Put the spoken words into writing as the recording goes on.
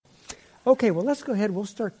Okay, well, let's go ahead. We'll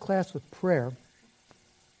start class with prayer.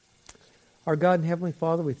 Our God and Heavenly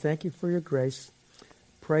Father, we thank you for your grace.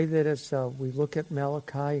 Pray that as we look at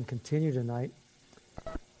Malachi and continue tonight,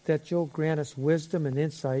 that you'll grant us wisdom and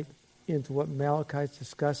insight into what Malachi is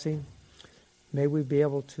discussing. May we be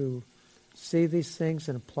able to see these things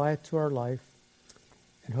and apply it to our life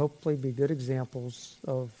and hopefully be good examples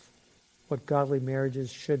of what godly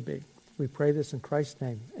marriages should be. We pray this in Christ's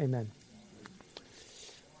name. Amen.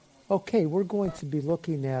 Okay, we're going to be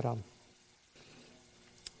looking at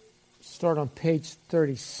start on page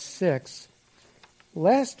 36.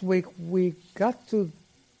 Last week we got to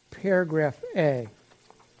paragraph A.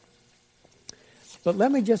 But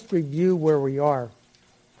let me just review where we are.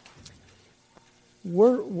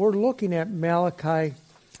 We're looking at Malachi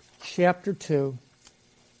chapter 2,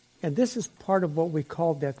 and this is part of what we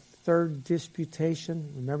call that third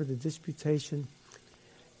disputation. Remember the disputation?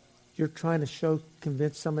 You're trying to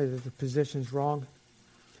convince somebody that their position's wrong.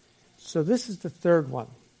 So this is the third one.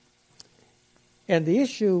 And the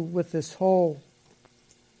issue with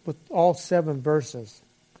with all 7 verses,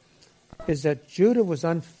 is that Judah was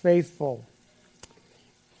unfaithful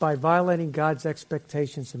by violating God's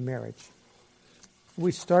expectations in marriage.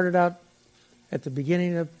 We started out at the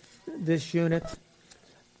beginning of this unit.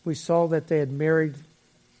 We saw that they had married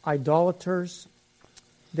idolaters,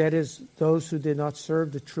 that is, those who did not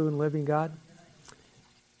serve the true and living God.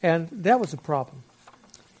 And that was a problem.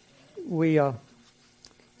 We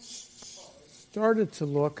started to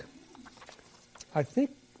look, I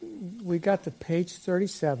think we got to page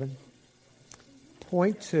 37,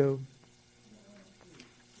 point 2.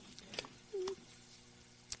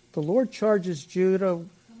 The Lord charges Judah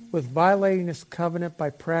with violating his covenant by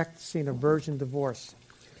practicing a virgin divorce.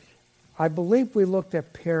 I believe we looked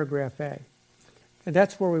at paragraph A. And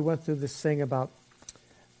that's where we went through this thing about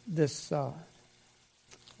this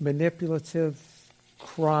manipulative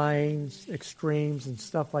crimes, extremes, and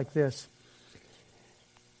stuff like this.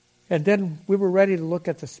 And then we were ready to look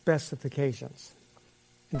at the specifications.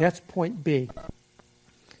 And that's point B.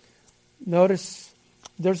 Notice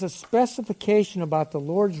there's a specification about the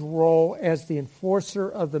Lord's role as the enforcer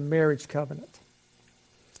of the marriage covenant.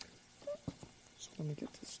 So let me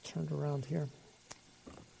get this turned around here.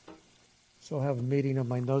 So I'll have a meeting of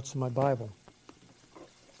my notes in my Bible.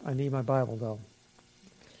 I need my Bible, though.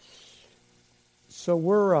 So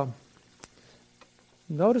we're,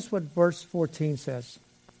 notice what verse 14 says.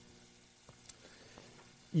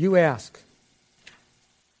 You ask.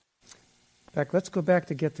 In fact, let's go back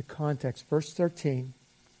to get the context. Verse 13.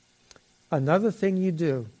 Another thing you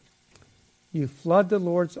do, you flood the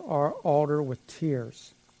Lord's altar with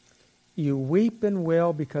tears. You weep and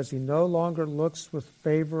wail because he no longer looks with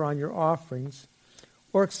favor on your offerings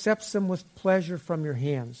or accepts them with pleasure from your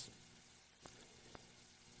hands.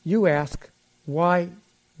 You ask, why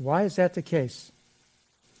is that the case?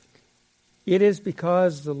 It is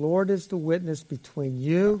because the Lord is the witness between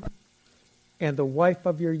you and the wife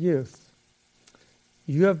of your youth.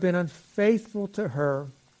 You have been unfaithful to her,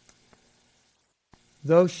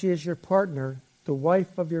 though she is your partner, the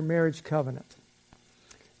wife of your marriage covenant.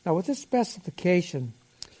 Now, with this specification,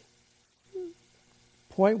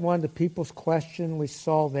 point 1, the people's question, we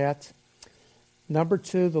saw that. Number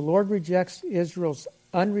 2, the Lord rejects Israel's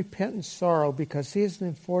unrepentant sorrow because he is the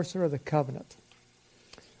enforcer of the covenant.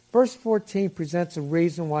 Verse 14 presents a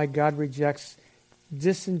reason why God rejects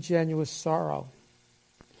disingenuous sorrow.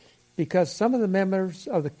 Because some of the members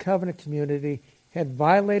of the covenant community had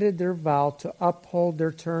violated their vow to uphold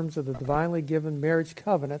their terms of the divinely given marriage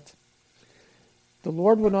covenant, the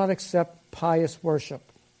Lord will not accept pious worship.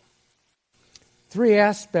 3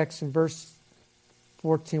 aspects in verse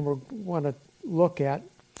 14 we want to look at,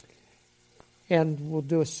 and we'll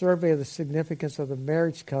do a survey of the significance of the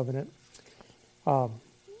marriage covenant.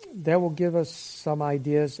 That will give us some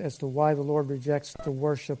ideas as to why the Lord rejects the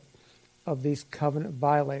worship of these covenant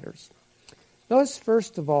violators. Notice,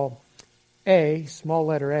 first of all, A, small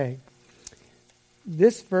letter A.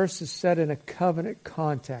 This verse is set in a covenant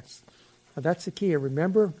context. Now, that's the key.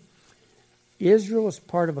 Remember, Israel is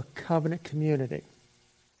part of a covenant community.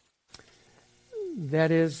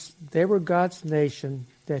 That is, they were God's nation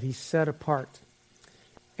that he set apart.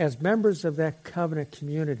 As members of that covenant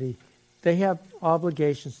community, they have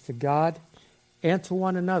obligations to God and to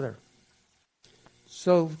one another.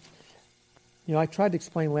 So, I tried to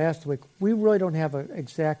explain last week, we really don't have an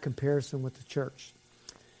exact comparison with the church.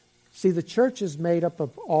 See, the church is made up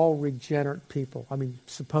of all regenerate people,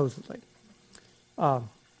 supposedly.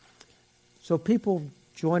 So people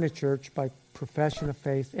join a church by profession of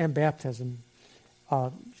faith and baptism.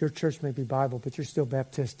 Your church may be Bible, but you're still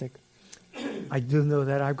Baptistic. I do know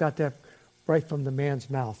that. I've got that right from the man's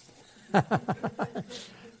mouth. In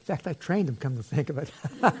fact, I trained him, come to think of it.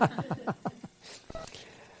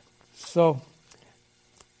 So,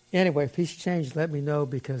 anyway, if he's changed, let me know,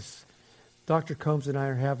 because Dr. Combs and I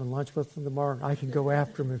are having lunch with him tomorrow, and I can go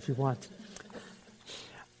after him if you want.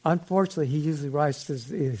 Unfortunately, he usually rises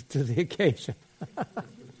to the occasion.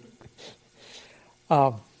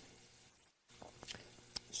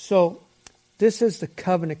 So, this is the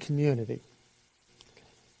covenant community.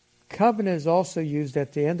 Covenant is also used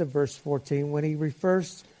at the end of verse 14 when he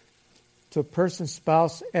refers to a person's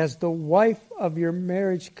spouse as the wife of your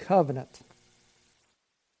marriage covenant.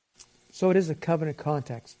 So it is a covenant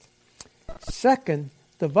context. Second,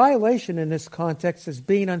 the violation in this context is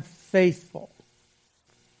being unfaithful.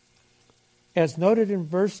 As noted in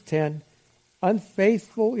verse 10,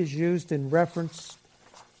 unfaithful is used in reference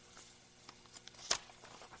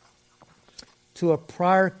to a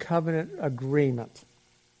prior covenant agreement.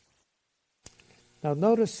 Now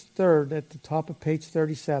notice third at the top of page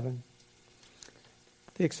 37,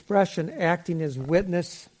 the expression acting as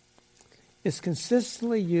witness is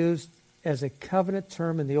consistently used as a covenant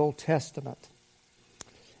term in the Old Testament.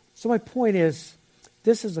 So my point is,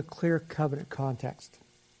 this is a clear covenant context.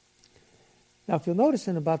 Now if you'll notice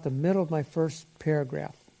in about the middle of my first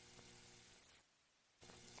paragraph,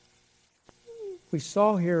 we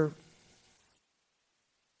saw here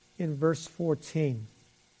in verse 14,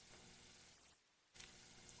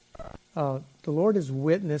 the Lord is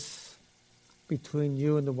witness between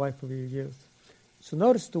you and the wife of your youth. So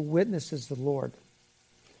notice the witness is the Lord.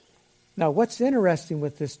 Now what's interesting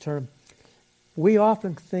with this term, we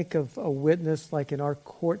often think of a witness like in our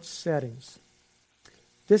court settings.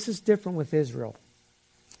 This is different with Israel.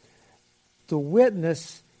 The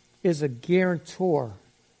witness is a guarantor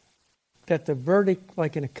that the verdict,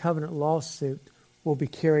 like in a covenant lawsuit, will be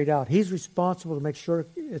carried out. He's responsible to make sure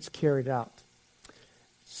it's carried out.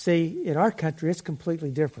 See, in our country, it's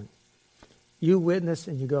completely different. You witness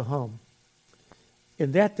and you go home.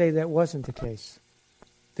 In that day, that wasn't the case.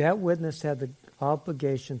 That witness had the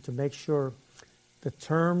obligation to make sure the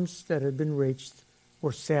terms that had been reached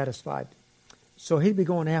were satisfied. So he'd be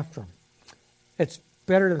going after them. It's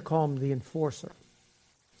better to call him the enforcer.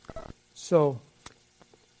 So,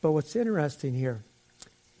 but what's interesting here,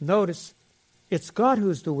 notice it's God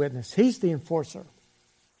who's the witness. He's the enforcer,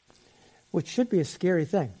 which should be a scary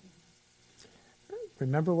thing.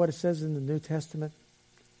 Remember what it says in the New Testament?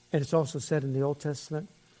 And it's also said in the Old Testament.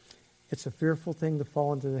 It's a fearful thing to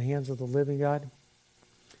fall into the hands of the living God.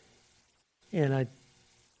 And I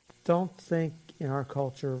don't think in our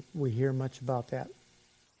culture we hear much about that.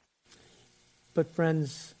 But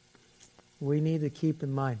friends, we need to keep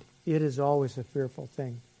in mind, it is always a fearful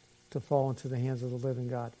thing to fall into the hands of the living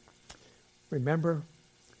God. Remember,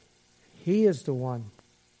 He is the one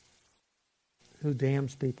who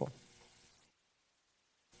damns people.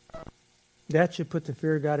 That should put the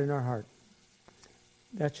fear of God in our heart.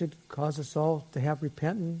 That should cause us all to have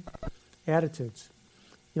repentant attitudes.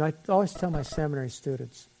 You know, I always tell my seminary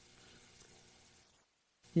students,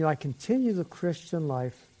 you know, I continue the Christian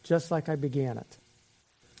life just like I began it.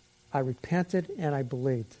 I repented and I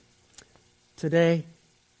believed. Today,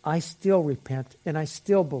 I still repent and I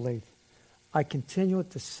still believe. I continue it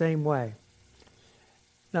the same way.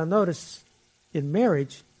 Now notice, in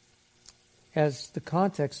marriage, as the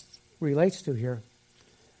context relates to here,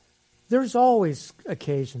 there's always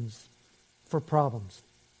occasions for problems.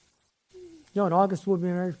 You know, in August we'll be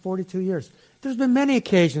married 42 years. There's been many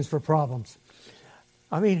occasions for problems.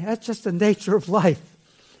 I mean, that's just the nature of life.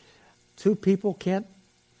 Two people can't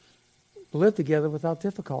live together without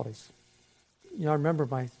difficulties. You know, I remember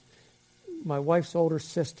my wife's older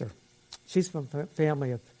sister. She's from a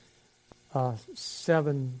family of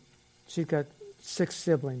 7. She's got 6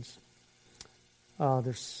 siblings.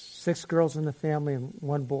 There's 6 girls in the family and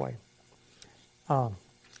 1 boy. I'll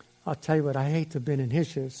tell you what, I hate to have been in his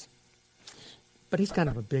shoes. But he's kind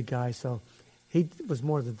of a big guy, so he was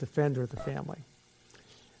more the defender of the family.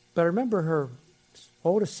 But I remember her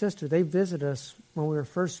oldest sister, they visited us when we were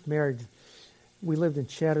first married. We lived in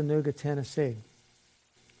Chattanooga, Tennessee.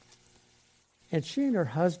 And she and her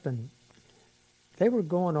husband, they were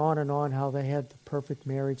going on and on how they had the perfect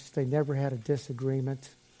marriage. They never had a disagreement.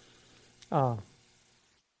 And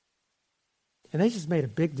they just made a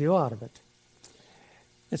big deal out of it.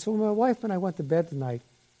 And so when my wife and I went to bed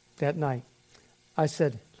that night, I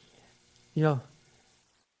said, you know,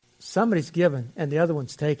 somebody's giving and the other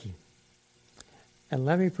one's taking. And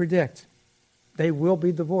let me predict, they will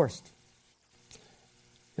be divorced.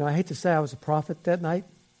 You know, I hate to say I was a prophet that night.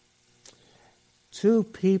 2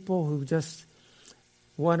 people who just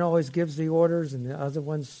one always gives the orders and the other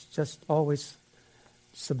one's just always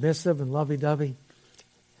submissive and lovey-dovey.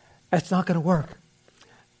 That's not going to work.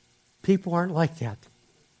 People aren't like that.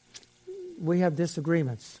 We have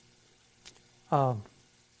disagreements. My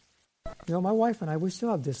wife and I, we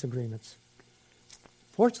still have disagreements.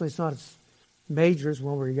 Fortunately, it's not as major as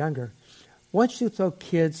when we were younger. Once you throw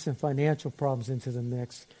kids and financial problems into the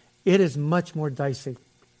mix, it is much more dicey.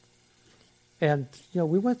 And,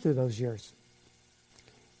 we went through those years.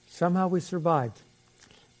 Somehow we survived.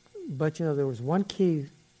 But, there was one key.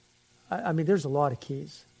 I mean, there's a lot of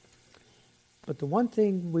keys. But the one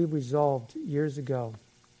thing we resolved years ago,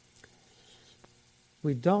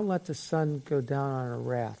 we don't let the sun go down on our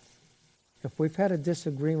wrath. If we've had a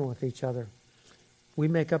disagreement with each other, we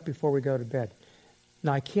make up before we go to bed.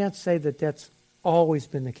 Now, I can't say that that's always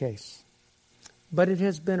been the case, but it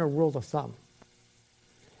has been a rule of thumb.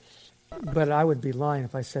 But I would be lying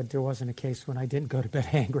if I said there wasn't a case when I didn't go to bed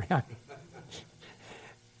angry.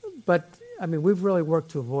 But, we've really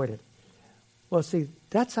worked to avoid it. Well, see,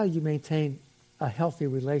 that's how you maintain a healthy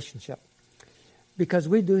relationship. Because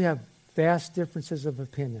we do have vast differences of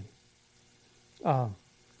opinion. I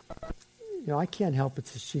can't help it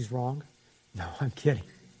that she's wrong. No, I'm kidding.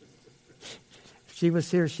 If she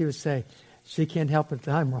was here, she would say, she can't help it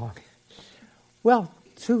that I'm wrong. Well,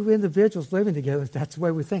 two individuals living together, that's the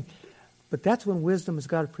way we think. But that's when wisdom has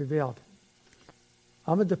got to prevail.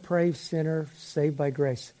 I'm a depraved sinner saved by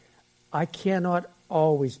grace. I cannot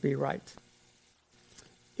always be right.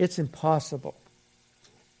 It's impossible.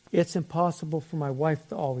 It's impossible for my wife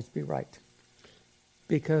to always be right.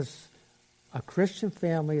 Because a Christian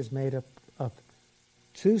family is made up of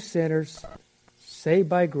two sinners saved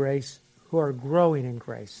by grace who are growing in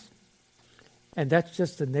grace. And that's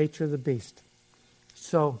just the nature of the beast.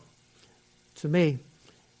 So, to me,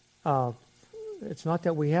 it's not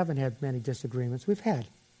that we haven't had many disagreements. We've had.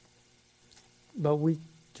 But we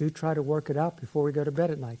do try to work it out before we go to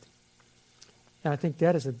bed at night. And I think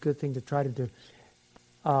that is a good thing to try to do.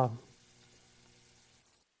 Now,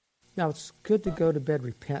 it's good to go to bed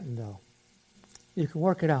repentant, though. You can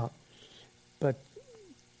work it out. But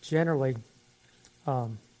generally,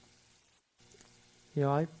 I'll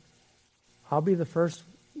be the first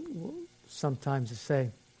sometimes to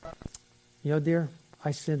say, dear,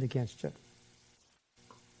 I sinned against you.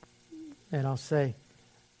 And I'll say,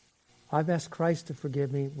 I've asked Christ to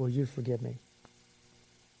forgive me. Will you forgive me?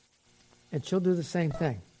 And she'll do the same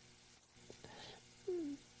thing.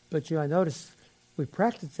 But I notice we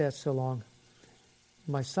practiced that so long.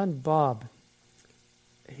 My son Bob,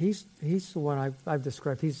 he's the one I've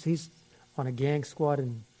described. He's on a gang squad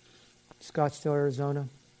in Scottsdale, Arizona.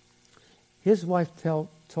 His wife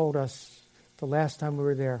told us the last time we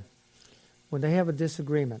were there, when they have a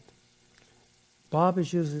disagreement, Bob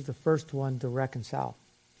is usually the first one to reconcile.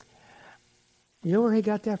 You know where he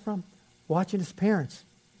got that from? Watching his parents.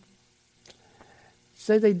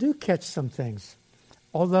 Say they do catch some things.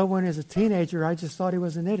 Although when he was a teenager, I just thought he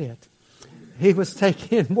was an idiot. He was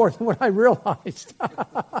taking in more than what I realized.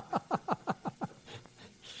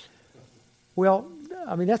 Well,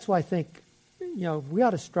 that's why I think, we ought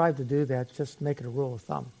to strive to do that, just make it a rule of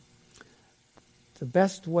thumb. The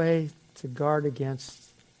best way to guard against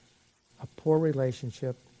a poor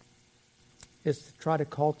relationship is to try to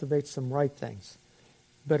cultivate some right things.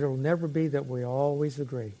 But it'll never be that we always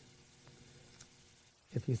agree.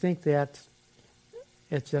 If you think that,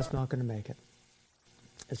 it's just not going to make it.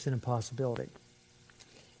 It's an impossibility.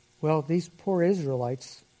 Well, these poor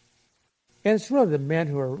Israelites, and it's really the men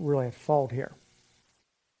who are really at fault here.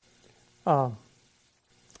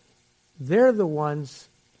 They're the ones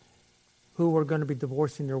who were going to be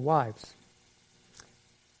divorcing their wives.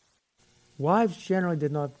 Wives generally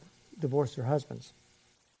did not divorce their husbands.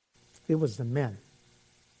 It was the men.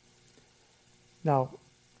 Now,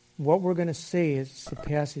 what we're going to see as the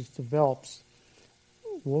passage develops,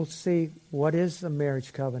 we'll see what is a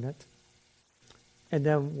marriage covenant and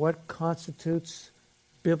then what constitutes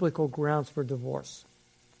biblical grounds for divorce.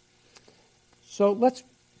 So let's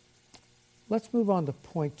move on to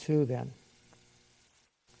point 2 then.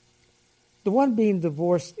 The one being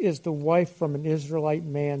divorced is the wife from an Israelite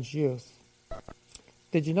man's youth.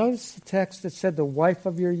 Did you notice the text that said the wife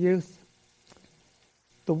of your youth?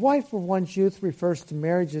 The wife of one's youth refers to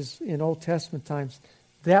marriages in Old Testament times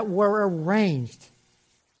that were arranged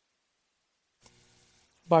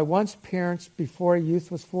by one's parents before a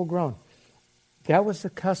youth was full grown. That was the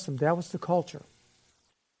custom. That was the culture.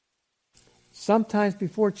 Sometimes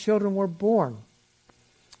before children were born.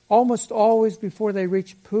 Almost always before they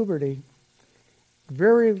reached puberty.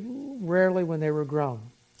 Very rarely when they were grown.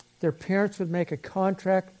 Their parents would make a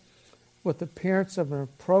contract with the parents of an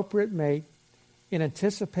appropriate mate in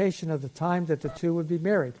anticipation of the time that the two would be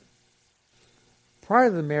married. Prior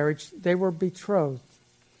to the marriage, they were betrothed,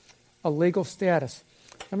 a legal status.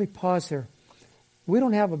 Let me pause here. We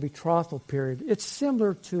don't have a betrothal period. It's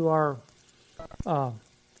similar to our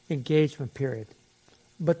engagement period,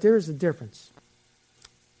 but there is a difference.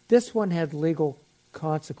 This one had legal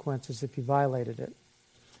consequences if you violated it.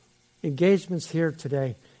 Engagements here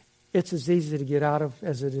today, it's as easy to get out of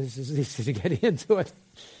as it is as easy to get into it.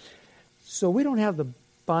 So we don't have the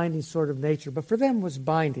binding sort of nature, but for them it was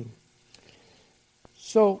binding.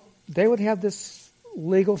 So they would have this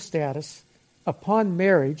legal status upon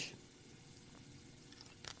marriage,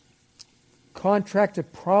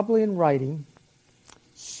 contracted probably in writing,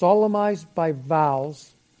 solemnized by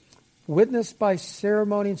vows, witnessed by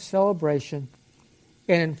ceremony and celebration,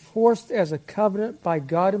 and enforced as a covenant by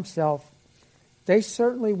God Himself. They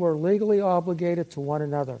certainly were legally obligated to one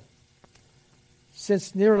another.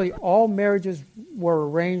 Since nearly all marriages were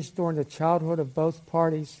arranged during the childhood of both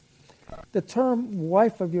parties, the term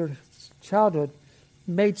wife of your childhood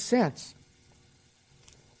made sense.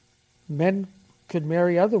 Men could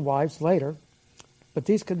marry other wives later, but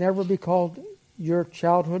these could never be called your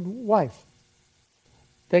childhood wife.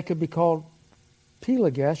 They could be called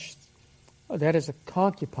pelegesh, that is a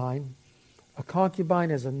concubine. A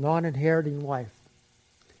concubine is a non-inheriting wife.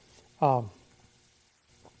 But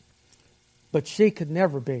she could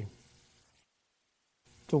never be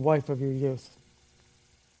the wife of your youth.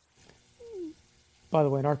 By the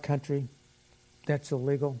way, in our country, that's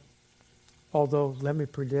illegal. Although, let me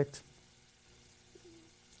predict,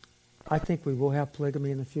 I think we will have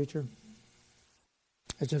polygamy in the future.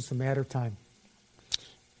 It's just a matter of time.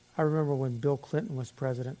 I remember when Bill Clinton was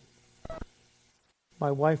president.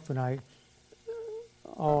 My wife and I,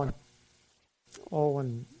 all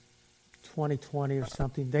in 2020 or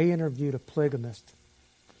something, they interviewed a polygamist.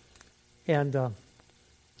 And,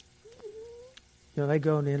 they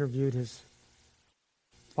go and interviewed his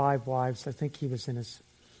 5 wives. I think he was in his,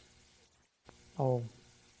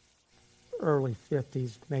 early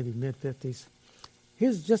 50s, maybe mid-50s. He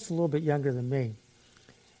was just a little bit younger than me.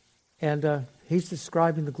 And he's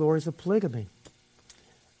describing the glories of polygamy.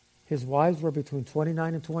 His wives were between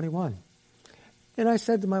 29 and 21. And I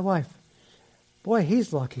said to my wife, boy,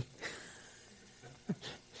 he's lucky.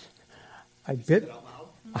 I did.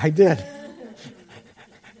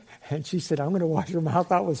 And she said, I'm going to wash your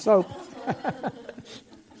mouth out with soap.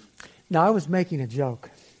 Now, I was making a joke.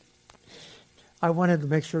 I wanted to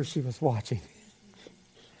make sure she was watching.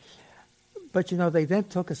 But, they then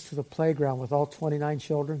took us to the playground with all 29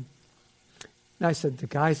 children. And I said, the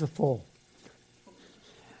guy's a fool.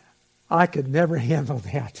 I could never handle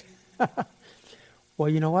that. Well,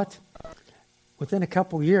 you know what? Within a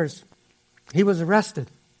couple years, he was arrested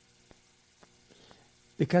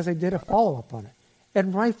because they did a follow-up on it.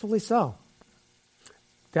 And rightfully so.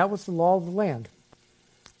 That was the law of the land.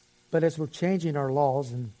 But as we're changing our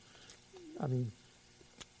laws, and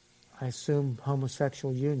I assume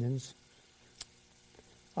homosexual unions,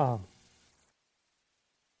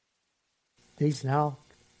 these now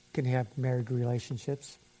can have married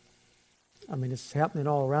relationships. It's happening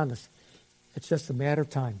all around us. It's just a matter of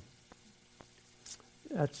time.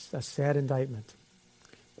 That's a sad indictment.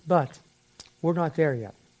 But we're not there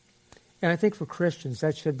yet. And I think for Christians,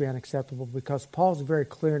 that should be unacceptable because Paul's very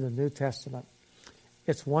clear in the New Testament.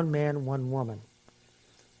 It's one man, one woman.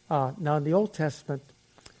 Now, in the Old Testament,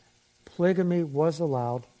 polygamy was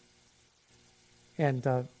allowed.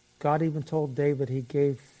 And God even told David he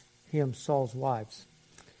gave him Saul's wives.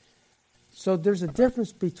 So there's a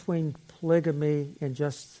difference between polygamy and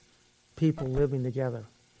just people living together.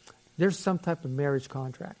 There's some type of marriage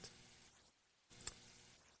contract.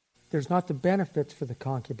 There's not the benefits for the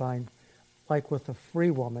concubine like with a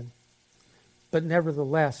free woman, but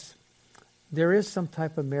nevertheless, there is some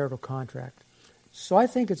type of marital contract. So I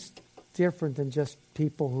think it's different than just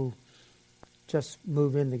people who just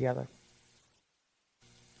move in together.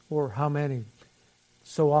 Or how many.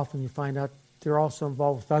 So often you find out they're also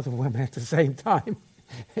involved with other women at the same time.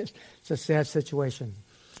 It's a sad situation.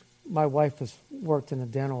 My wife has worked in a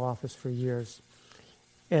dental office for years,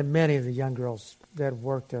 and many of the young girls that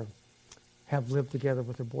work there have lived together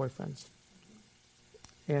with their boyfriends.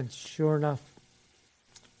 And sure enough,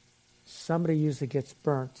 somebody usually gets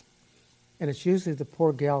burnt, and it's usually the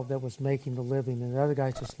poor gal that was making the living, and the other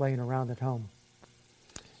guy's just laying around at home.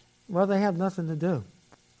 Well, they have nothing to do.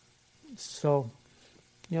 So,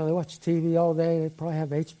 they watch TV all day. They probably have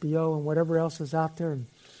HBO and whatever else is out there and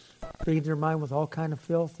feed their mind with all kind of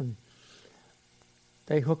filth, and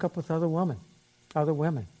they hook up with other women.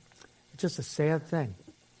 It's just a sad thing.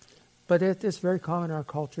 But it's very common in our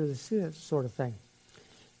culture to see this sort of thing.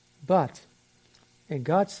 But in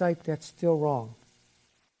God's sight, that's still wrong.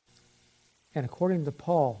 And according to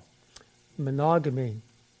Paul, monogamy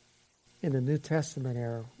in the New Testament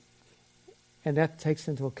era, and that takes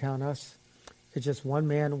into account us, it's just one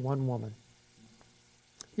man and one woman.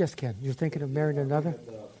 Yes, Ken, you're thinking of marrying another?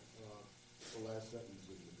 The last sentence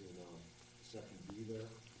in section B there.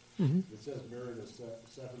 Mm-hmm. It says marrying a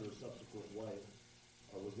second or subsequent wife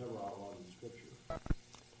was never outlawed in Scripture.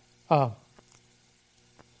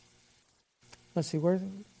 Let's see, where?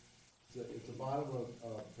 It's the bottom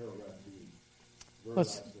of paragraph B. Very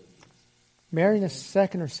Let's- last sentence. Marrying a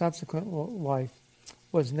second or subsequent wife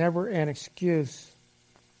was never an excuse.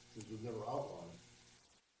 It was never outlawed.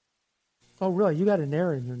 Oh, really? You got an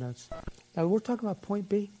error in your notes. Now, we're talking about point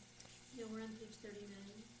B? No, we're on page 39.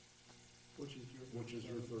 Which is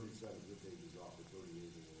your 37. Your page is off at 38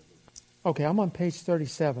 or whatever. Okay, I'm on page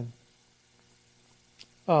 37.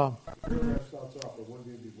 Paragraph starts off, the one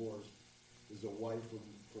being divorced is a wife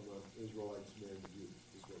from an Israelite's married to you.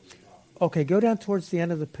 Is what we're talking. Okay, go down towards the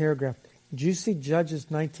end of the paragraph. Do you see Judges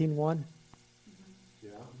 19:1?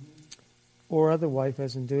 Yeah. Or other wife,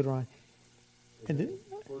 as in Deuteronomy? And then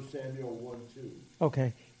 1 Samuel 1:2.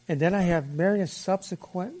 Okay, and then I have marrying a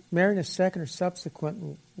second or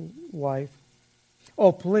subsequent wife.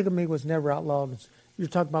 Oh, polygamy was never outlawed. You're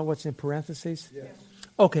talking about what's in parentheses? Yes.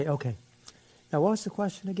 Okay. Now, what was the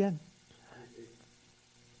question again?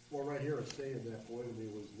 Well, right here it's saying that polygamy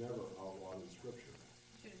was never outlawed in Scripture.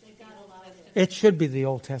 They got allowed it. It should be the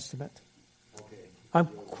Old Testament. Okay. I'm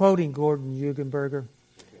quoting Gordon Hugenberger,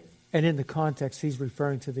 Okay. and in the context, he's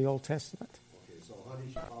referring to the Old Testament. Okay. So, honey,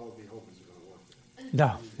 she followed me home. Is it going to work?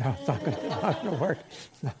 No, it's not going to work.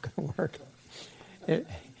 It's not going to work.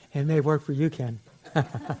 It may work for you, Ken. So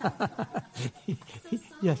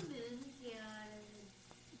Yes. Solomon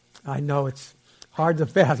I know it's hard to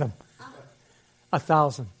fathom.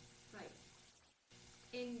 1,000. right.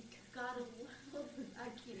 And God allowed, I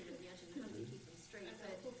can't even imagine how to keep them straight,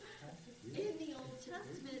 but in the Old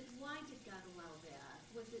Testament, why did God allow that?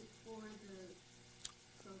 Was it for the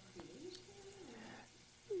procreation?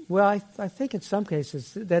 Well, I think in some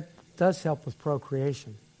cases that does help with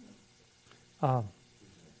procreation. But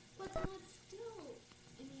God still,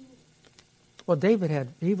 I mean, Well, David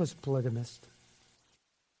he was polygamist.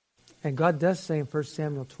 And God does say in 1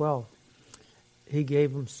 Samuel 12, he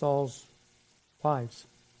gave him Saul's wives.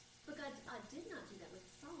 but God did not do that with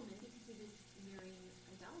Solomon because he was marrying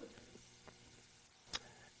idolaters.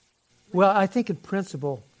 Well, I think in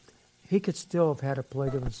principle, he could still have had a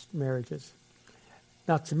polygamous marriages.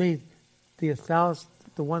 Now, to me, the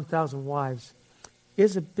 1,000 wives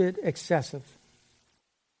is a bit excessive.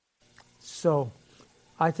 So,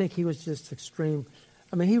 I think he was just extreme.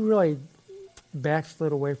 I mean, he really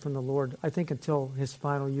backslid away from the Lord, I think, until his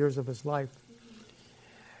final years of his life.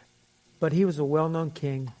 But he was a well-known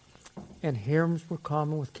king, and harems were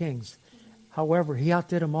common with kings. However, he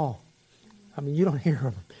outdid them all. I mean, you don't hear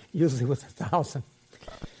of him usually with 1,000.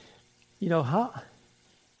 You know,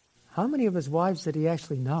 how many of his wives did he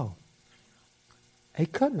actually know? He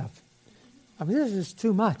couldn't have. I mean, this is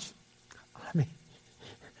too much. I mean,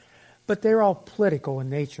 but they're all political in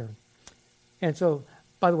nature. And so,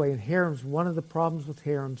 by the way, in harems, one of the problems with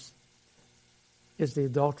harems is the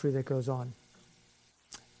adultery that goes on.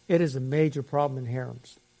 It is a major problem in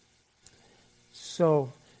harems.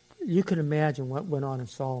 So you can imagine what went on in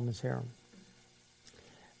Solomon's harem.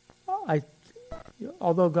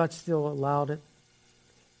 Although God still allowed it,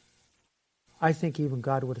 I think even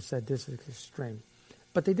God would have said this is extreme.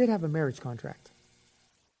 But they did have a marriage contract.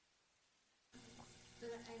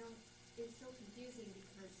 But I don't, it's so confusing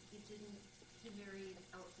because he married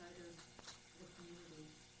outside of the community.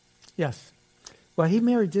 Yes. Well, he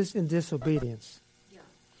married in disobedience. Yeah.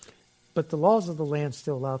 But the laws of the land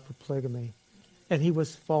still allowed for polygamy. And he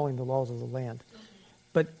was following the laws of the land. Okay.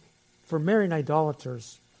 But for marrying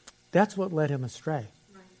idolaters, that's what led him astray.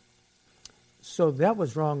 Right. So that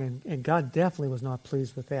was wrong, and God definitely was not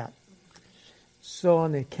pleased with that. So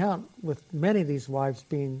on the account, with many of these wives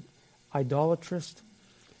being idolatrous,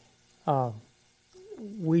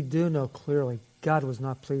 we do know clearly God was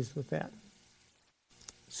not pleased with that.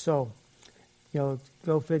 So,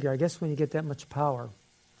 go figure. I guess when you get that much power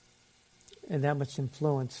and that much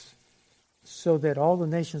influence, so that all the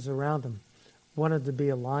nations around them wanted to be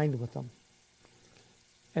aligned with them,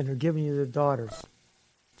 and they're giving you their daughters,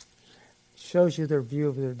 shows you their view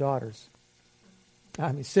of their daughters.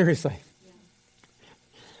 I mean, seriously. Yeah.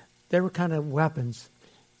 They were kind of weapons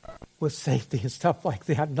with safety and stuff like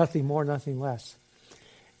that. Nothing more, nothing less.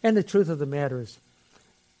 And the truth of the matter is,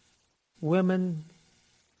 women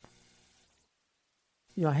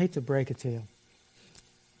I hate to break it to you,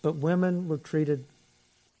 but women were treated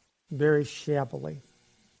very shabbily.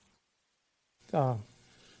 When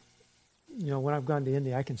I've gone to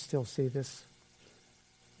India, I can still see this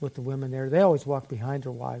with the women there. They always walk behind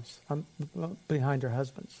their wives, behind their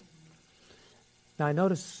husbands. Now, I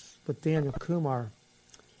notice with Daniel Kumar,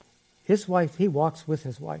 his wife, he walks with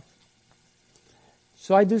his wife.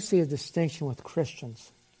 So I do see a distinction with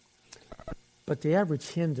Christians. But the average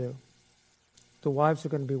Hindu, the wives are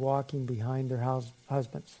going to be walking behind their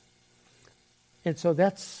husbands. And so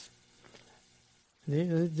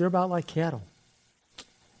they're about like cattle,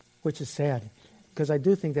 which is sad, because I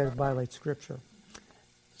do think that it violates Scripture.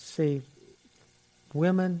 See,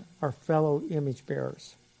 women are fellow image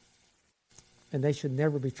bearers, and they should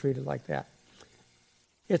never be treated like that.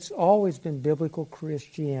 It's always been biblical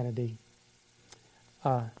Christianity,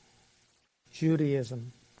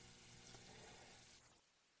 Judaism,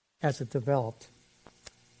 as it developed,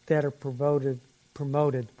 that are promoted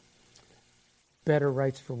better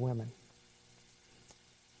rights for women.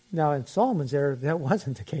 Now, in Solomon's era, that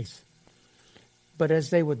wasn't the case. But as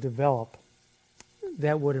they would develop,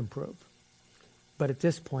 that would improve. But at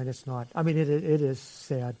this point, it's not. I mean, it is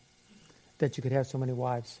sad that you could have so many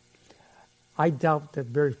wives. I doubt that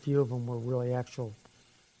very few of them were really actual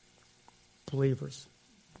believers.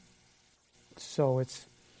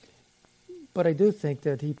 But I do think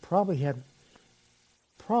that he probably had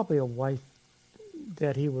a wife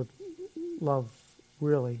that he would love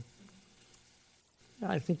really.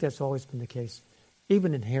 I think that's always been the case.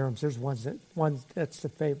 Even in harems, there's one that's the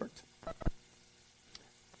favorite.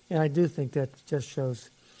 And I do think that just shows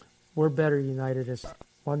we're better united as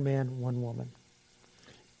one man, one woman.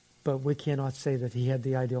 But we cannot say that he had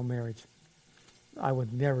the ideal marriage. I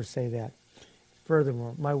would never say that.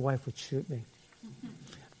 Furthermore, my wife would shoot me.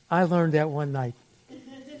 I learned that one night.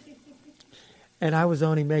 And I was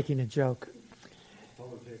only making a joke. I'm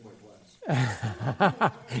going to take my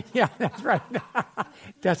class. Yeah, that's right.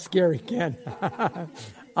 That's scary, Ken.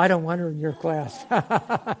 I don't want her in your class.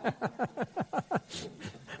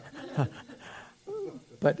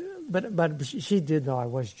 But she did know I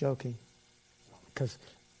was joking. Because,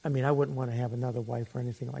 I wouldn't want to have another wife or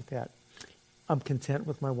anything like that. I'm content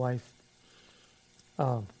with my wife.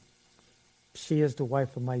 She is the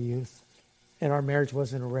wife of my youth. And our marriage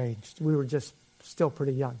wasn't arranged. We were just still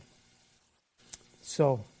pretty young.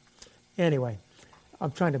 So, anyway,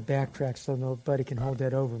 I'm trying to backtrack so nobody can hold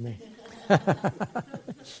that over me.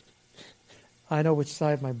 I know which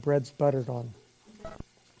side my bread's buttered on.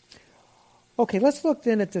 Okay, let's look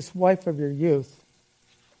then at this wife of your youth.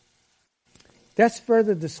 That's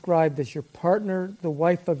further described as your partner, the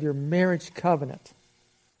wife of your marriage covenant.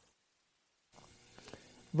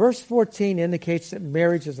 Verse 14 indicates that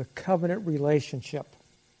marriage is a covenant relationship.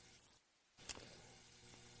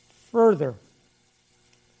 Furthermore,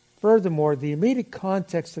 the immediate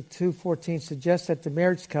context of 2:14 suggests that the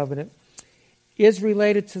marriage covenant is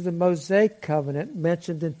related to the Mosaic covenant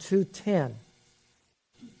mentioned in 2:10.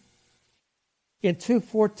 In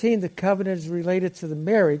 2:14, the covenant is related to the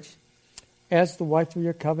marriage, as the wife of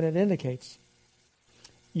your covenant indicates.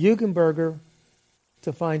 Hugenberger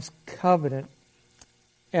defines covenant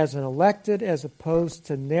as an elected as opposed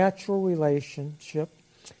to natural relationship.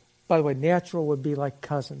 By the way, natural would be like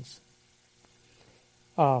cousins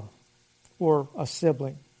or a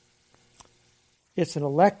sibling. It's an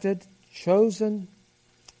elected, chosen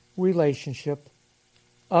relationship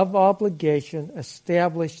of obligation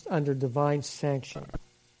established under divine sanction.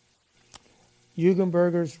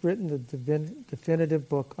 Hugenberger's written the definitive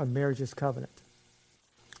book on marriage's covenant.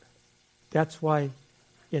 That's why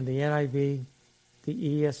in the NIV,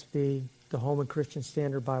 the ESV, the Holman Christian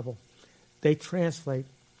Standard Bible, they translate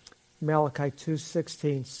Malachi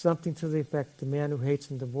 2:16, something to the effect, the man who hates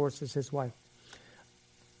and divorces his wife.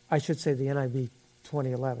 I should say the NIV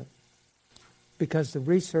 2011, because the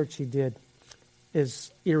research he did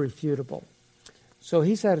is irrefutable. So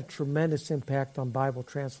he's had a tremendous impact on Bible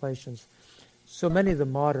translations. So many of the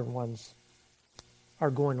modern ones are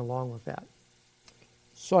going along with that.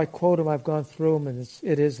 So I quote him, I've gone through them, and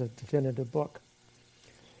it is a definitive book.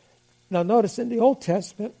 Now notice in the Old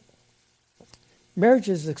Testament, marriage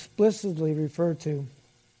is explicitly referred to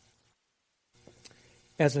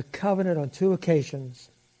as a covenant on two occasions.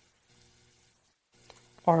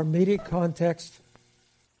 Our immediate context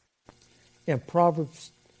in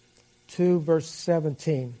Proverbs 2, verse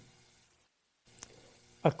 17.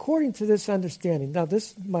 According to this understanding, now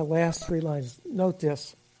this is my last three lines. Note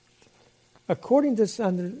this. According to this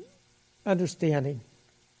understanding,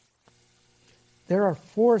 there are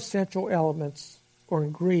four essential elements or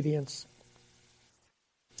ingredients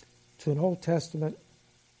to an Old Testament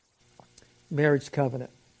marriage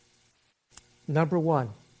covenant. Number one,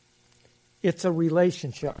 it's a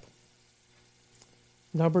relationship.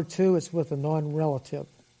 Number two, it's with a non-relative.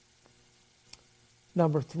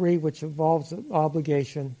 Number three, which involves an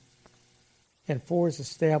obligation. And four, is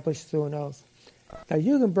established through an oath. Now,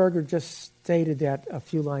 Hugenberger just stated that a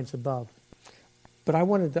few lines above, but I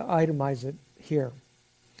wanted to itemize it here.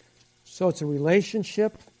 So it's a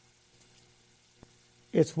relationship.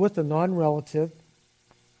 It's with a non-relative.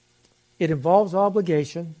 It involves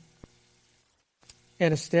obligation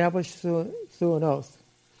and established through an oath.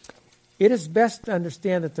 It is best to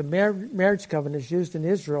understand that the marriage covenant is used in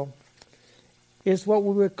Israel is what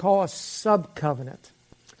we would call a sub-covenant.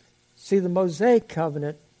 See, the Mosaic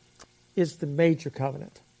covenant is the major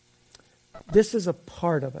covenant. This is a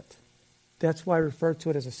part of it. That's why I refer to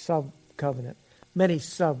it as a sub-covenant. Many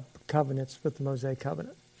sub-covenants with the Mosaic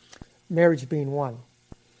covenant. Marriage being one.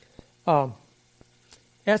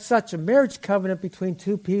 As such, a marriage covenant between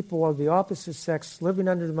two people of the opposite sex living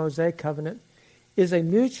under the Mosaic covenant is a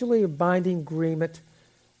mutually binding agreement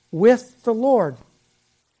with the Lord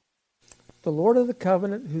of the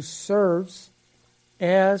covenant, who serves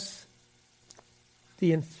as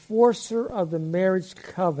the enforcer of the marriage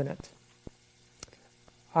covenant.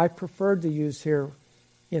 I preferred to use here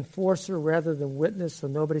enforcer rather than witness, so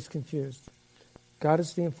nobody's confused. God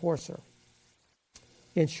is the enforcer.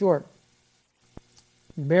 In short,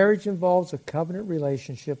 marriage involves a covenant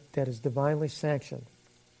relationship that is divinely sanctioned.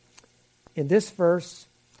 In this verse,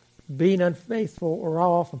 being unfaithful, or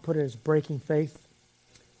I'll often put it as breaking faith,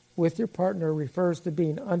 with your partner refers to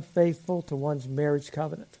being unfaithful to one's marriage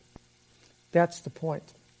covenant. That's the point.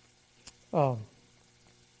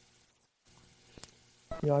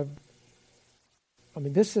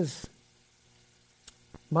 This is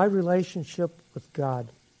my relationship with God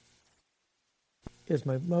is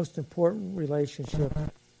my most important relationship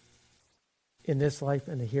in this life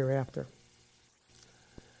and the hereafter.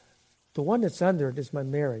 The one that's under it is my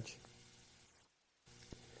marriage.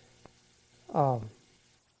 My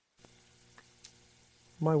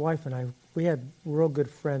wife and I, we had real good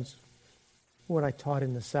friends when I taught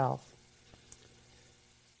in the South.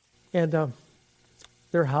 And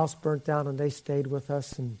their house burnt down and they stayed with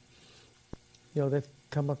us, and they've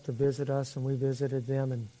come up to visit us and we visited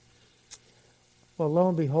them, and well, lo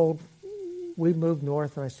and behold, we moved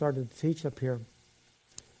north and I started to teach up here.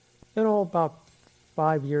 About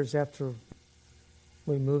 5 years after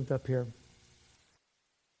we moved up here,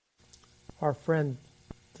 our friend,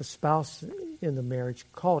 the spouse in the marriage,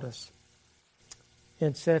 called us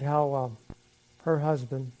and said how her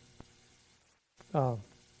husband and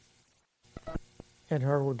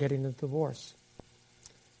her were getting a divorce.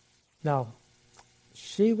 Now,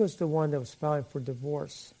 she was the one that was filing for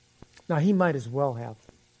divorce. Now, he might as well have,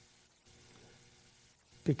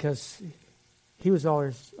 because he was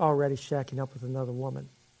already shacking up with another woman.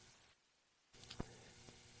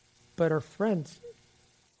 But her friend,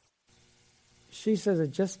 she says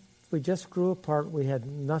we just grew apart. We had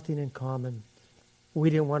nothing in common. We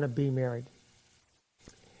didn't want to be married.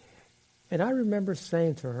 And I remember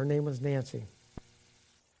saying to her name was Nancy,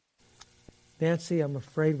 Nancy, I'm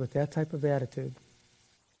afraid with that type of attitude,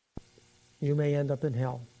 you may end up in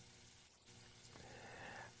hell.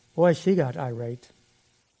 Boy, she got irate.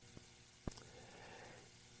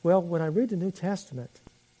 Well, when I read the New Testament,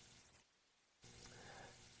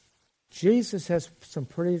 Jesus has some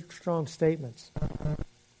pretty strong statements.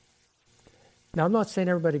 Now, I'm not saying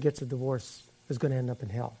everybody gets a divorce is going to end up in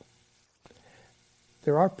hell.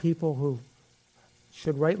 There are people who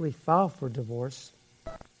should rightly file for divorce,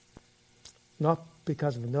 not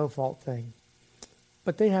because of a no-fault thing,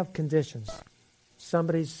 but they have conditions.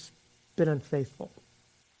 Somebody's been unfaithful.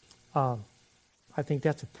 I think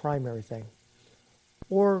that's a primary thing.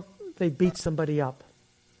 Or they beat somebody up.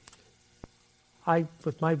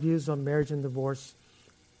 With my views on marriage and divorce,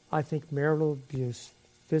 I think marital abuse,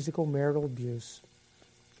 physical marital abuse,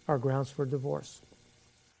 are grounds for divorce.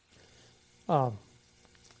 That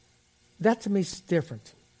to me is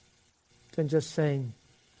different than just saying,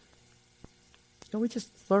 we just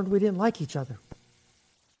learned we didn't like each other.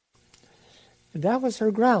 And that was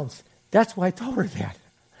her grounds. That's why I told her that.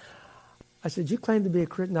 I said, you claim to be a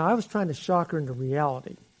Christian. Now, I was trying to shock her into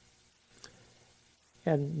reality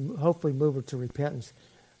and hopefully move her to repentance.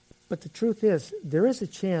 But the truth is, there is a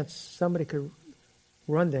chance somebody could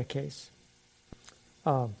run that case.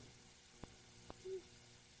 And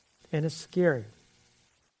it's scary.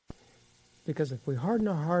 Because if we harden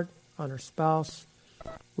our heart on our spouse,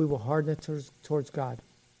 we will harden it towards God.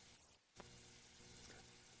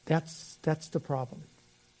 That's the problem.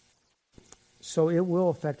 So it will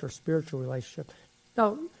affect our spiritual relationship.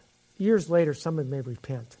 Now, years later, someone may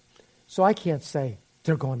repent. So I can't say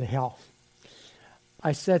they're going to hell.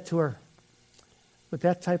 I said to her, with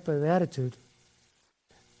that type of attitude,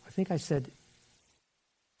 I think I said,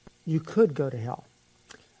 you could go to hell.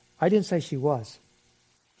 I didn't say she was.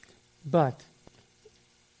 But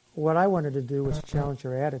what I wanted to do was challenge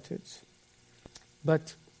her attitudes.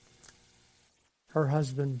 But her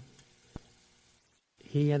husband,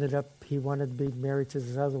 he wanted to be married to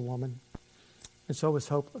this other woman. And so it was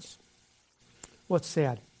hopeless. What's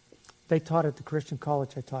sad? They taught at the Christian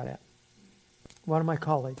college I taught at. One of my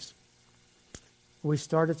colleagues. We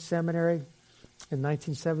started seminary in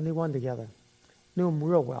 1971 together. Knew him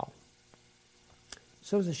real well.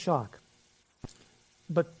 So it was a shock.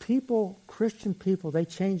 But people, Christian people, they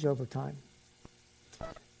change over time.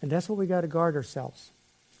 And that's what we got to guard ourselves.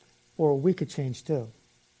 Or we could change too.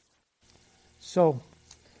 So,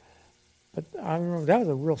 but I remember that was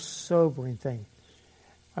a real sobering thing.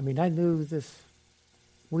 I mean,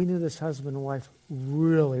 we knew this husband and wife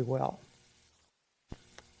really well.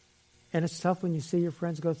 And it's tough when you see your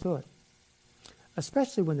friends go through it.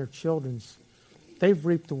 Especially when they're they've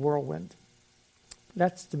reaped the whirlwind.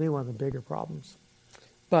 That's, to me, one of the bigger problems.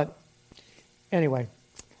 But anyway,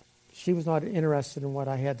 she was not interested in what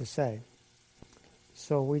I had to say.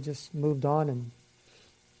 So we just moved on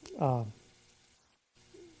and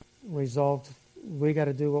resolved we got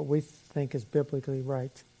to do what we think is biblically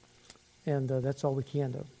right. And that's all we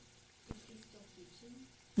can do. Is he still teaching?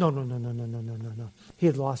 No. He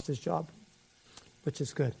had lost his job, which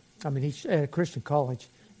is good. I mean, at a Christian college,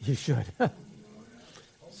 you should.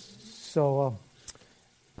 So,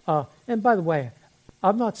 and by the way,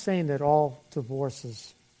 I'm not saying that all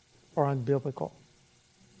divorces are unbiblical.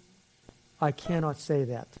 I cannot say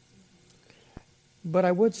that. But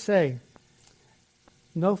I would say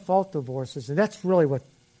no-fault divorces, and that's really what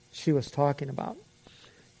she was talking about.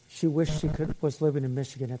 She wished she was living in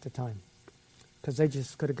Michigan at the time because they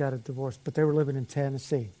just could have got a divorce, but they were living in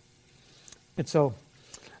Tennessee. And so,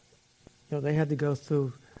 they had to go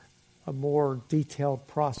through a more detailed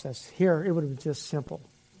process. Here, it would have been just simple.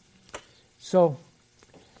 So,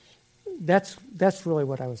 that's really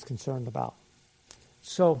what I was concerned about.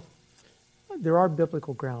 So, there are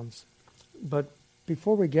biblical grounds, but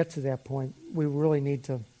before we get to that point, we really need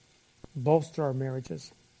to bolster our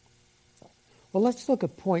marriages. Well, let's look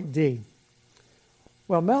at point D.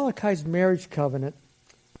 Well, Malachi's marriage covenant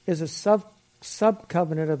is a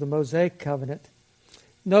sub-covenant of the Mosaic covenant.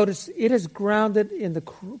 Notice it is grounded in the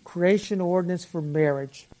creation ordinance for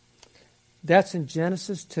marriage. That's in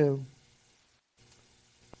Genesis 2,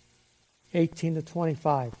 18 to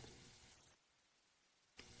 25.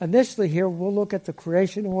 Initially here, we'll look at the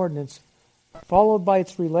creation ordinance, followed by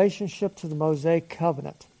its relationship to the Mosaic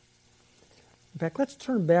covenant. In fact, let's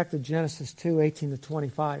turn back to Genesis 2, 18 to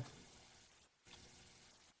 25.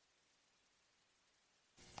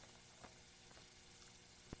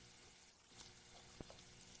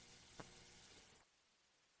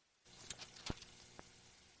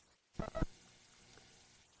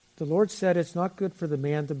 The Lord said, "It's not good for the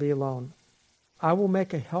man to be alone. I will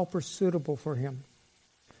make a helper suitable for him."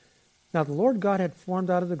 Now the Lord God had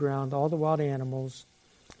formed out of the ground all the wild animals,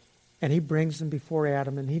 and he brings them before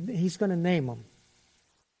Adam, and he's going to name them.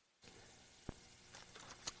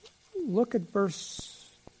 Look at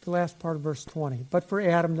the last part of verse 20. But for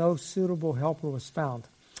Adam, no suitable helper was found.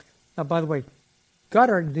 Now, by the way,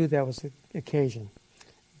 God already knew that was the occasion.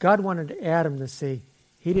 God wanted Adam to see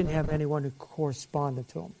he didn't have anyone who corresponded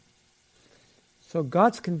to him. So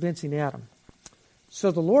God's convincing Adam.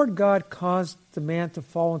 So the Lord God caused the man to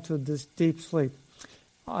fall into this deep sleep.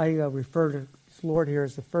 I refer to the Lord here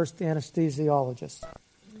as the first anesthesiologist,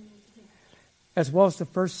 as well as the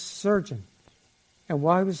first surgeon. And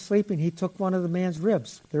while he was sleeping, he took one of the man's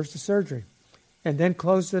ribs. There's the surgery. And then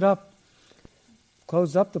closed up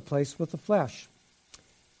the place with the flesh.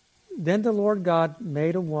 Then the Lord God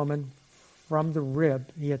made a woman from the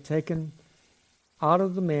rib he had taken out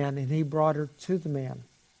of the man, and he brought her to the man.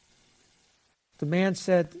 The man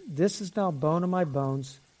said, "This is now bone of my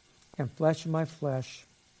bones and flesh of my flesh.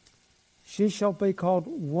 She shall be called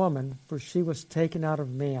woman, for she was taken out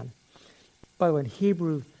of man." By the way, in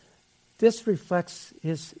Hebrew, this reflects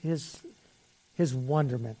his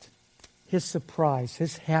wonderment, his surprise,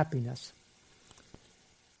 his happiness.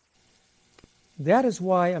 That is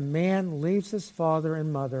why a man leaves his father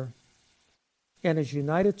and mother and is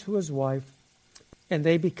united to his wife, and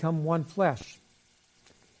they become one flesh.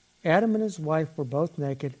 Adam and his wife were both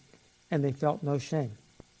naked, and they felt no shame.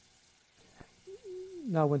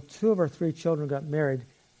 Now, when 2 of our 3 children got married,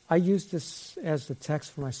 I used this as the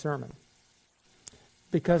text for my sermon.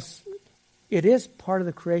 Because It is part of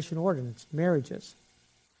the creation ordinance, marriages.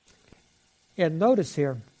 And notice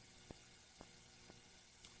here,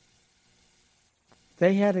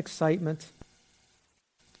 they had excitement.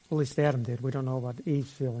 At least Adam did. We don't know about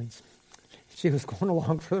Eve's feelings. She was going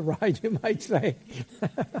along for the ride, you might say.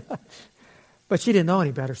 But she didn't know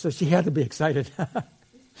any better, so she had to be excited.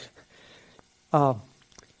 But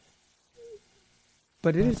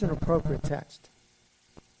it is an appropriate text.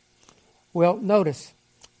 Well, notice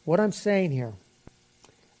what I'm saying here.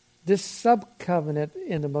 This sub-covenant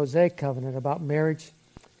in the Mosaic covenant about marriage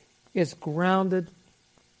is grounded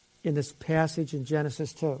in this passage in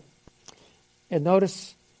Genesis 2. And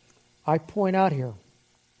notice, I point out here,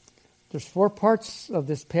 there's 4 parts of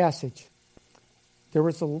this passage. There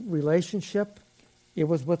was a relationship. It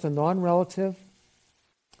was with a non-relative,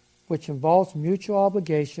 which involves mutual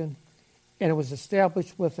obligation, and it was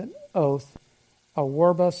established with an oath, a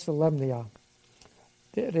verba solemnia.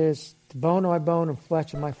 It is bone of my bone and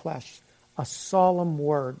flesh of my flesh, a solemn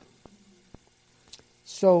word.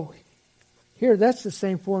 So here, that's the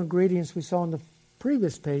same 4 ingredients we saw on the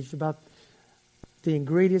previous page about the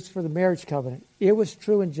ingredients for the marriage covenant. It was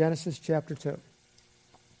true in Genesis chapter 2.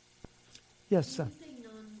 Yes, sir. When you say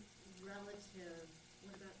non-relative,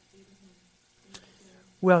 what about Abraham?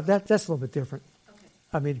 Well, that's a little bit different. Okay.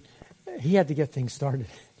 I mean, he had to get things started.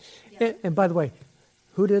 Yeah. And by the way,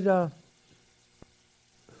 who did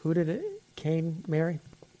Cain marry?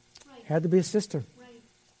 Right. Had to be a sister. Right.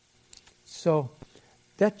 So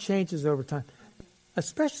that changes over time,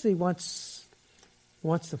 especially once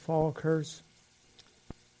the fall occurs.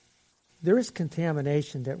 There is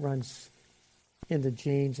contamination that runs in the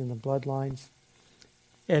genes and the bloodlines,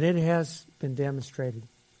 and it has been demonstrated.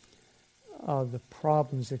 The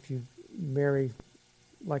problems if you marry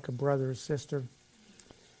like a brother or sister,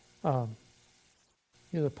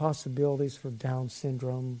 the possibilities for Down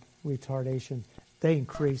syndrome, retardation, they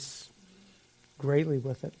increase greatly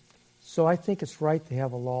with it. So I think it's right to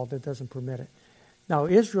have a law that doesn't permit it. Now,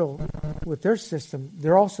 Israel, with their system,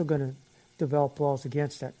 they're also going to develop laws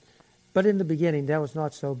against that. But in the beginning, that was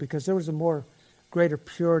not so because there was a greater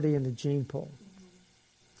purity in the gene pool.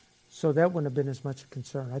 So that wouldn't have been as much a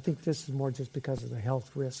concern. I think this is more just because of the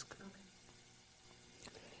health risk.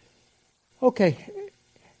 Okay.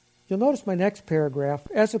 You'll notice my next paragraph.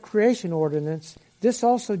 As a creation ordinance, this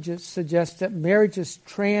also just suggests that marriage is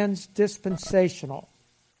trans-dispensational.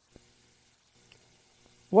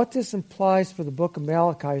 What this implies for the book of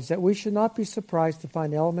Malachi is that we should not be surprised to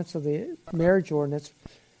find elements of the marriage ordinance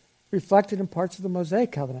reflected in parts of the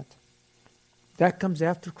Mosaic covenant. That comes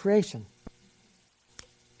after creation.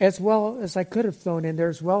 As well as I could have thrown in there,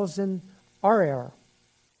 as well as in our era.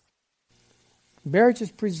 Marriage is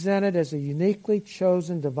presented as a uniquely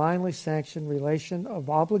chosen, divinely sanctioned relation of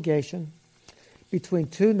obligation between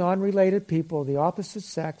 2 non-related people of the opposite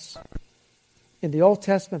sex. In the Old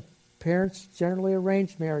Testament, parents generally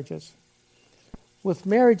arranged marriages. With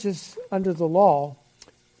marriages under the law,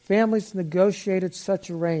 families negotiated such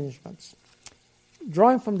arrangements.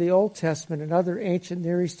 Drawing from the Old Testament and other ancient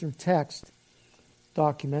Near Eastern text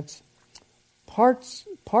documents, part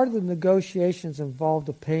of the negotiations involved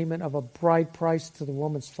the payment of a bride price to the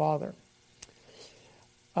woman's father.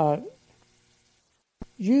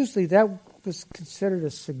 Usually that was considered a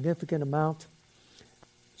significant amount.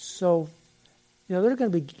 So, they're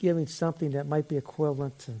going to be giving something that might be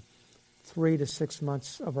equivalent to 3 to 6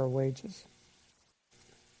 months of our wages.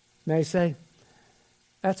 May I say,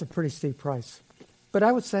 that's a pretty steep price. But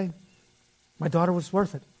I would say, my daughter was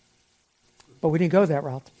worth it. But we didn't go that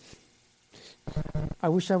route. I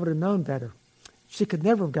wish I would have known better. She could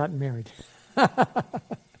never have gotten married.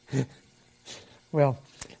 Well,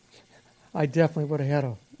 I definitely would have had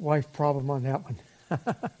a wife problem on that one.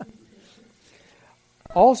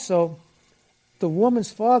 Also, the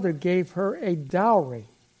woman's father gave her a dowry.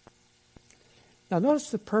 Now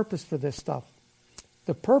notice the purpose for this stuff.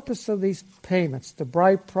 The purpose of these payments, the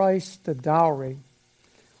bride price, the dowry,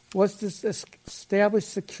 was to establish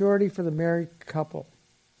security for the married couple.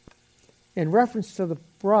 In reference to the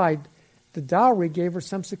bride, the dowry gave her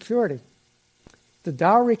some security. The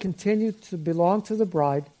dowry continued to belong to the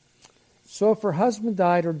bride, so if her husband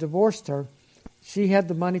died or divorced her, she had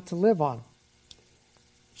the money to live on.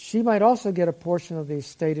 She might also get a portion of the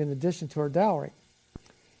estate in addition to her dowry.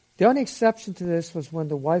 The only exception to this was when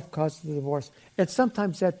the wife caused the divorce, and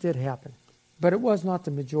sometimes that did happen, but it was not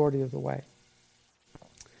the majority of the way.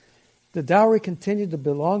 The dowry continued to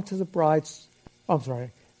belong to the bride's...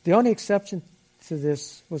 The only exception to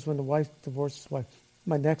this was when the wife divorced his wife.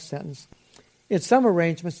 My next sentence. In some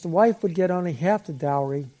arrangements, the wife would get only half the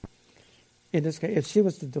dowry, in this case, if she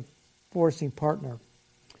was the divorcing partner.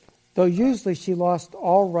 though usually she lost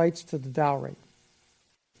all rights to the dowry.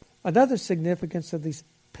 Another significance of these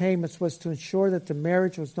payments was to ensure that the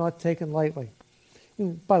marriage was not taken lightly.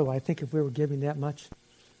 And by the way, I think if we were giving that much,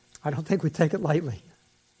 I don't think we'd take it lightly.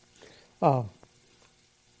 I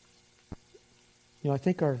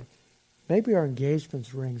think maybe our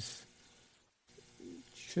engagement rings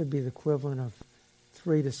should be the equivalent of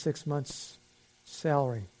 3 to 6 months'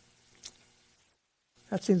 salary.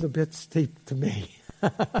 That seems a bit steep to me.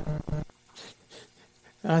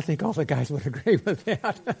 I think all the guys would agree with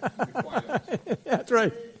that. That's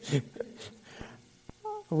right.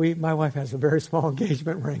 My wife has a very small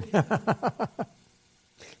engagement ring.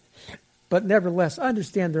 But nevertheless, I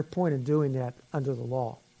understand their point in doing that under the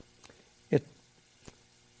law.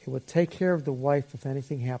 It would take care of the wife if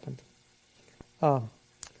anything happened.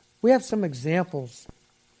 We have some examples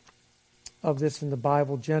of this in the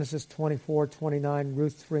Bible: Genesis 24:29,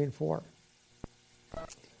 Ruth 3 and 4.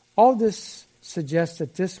 All this suggests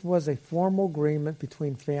that this was a formal agreement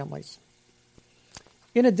between families.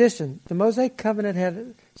 In addition, the Mosaic covenant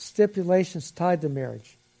had stipulations tied to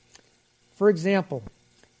marriage. For example,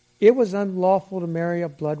 it was unlawful to marry a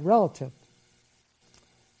blood relative.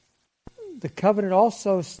 The covenant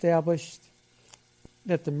also established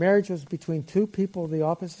that the marriage was between two people of the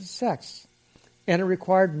opposite sex, and it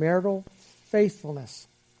required marital faithfulness.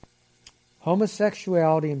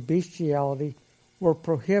 Homosexuality and bestiality were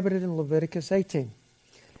prohibited in Leviticus 18.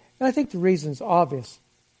 And I think the reason is obvious.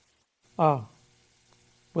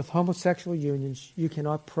 With homosexual unions, you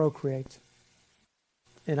cannot procreate.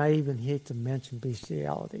 And I even hate to mention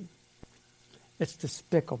bestiality. It's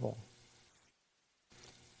despicable.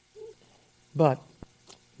 But,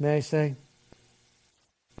 may I say,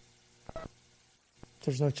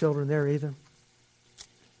 there's no children there either.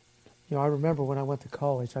 I remember when I went to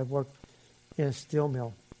college, I worked in a steel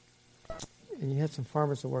mill. And you had some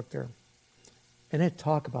farmers that worked there. And they'd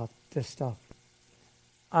talk about this stuff.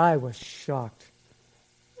 I was shocked.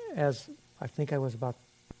 As I think I was about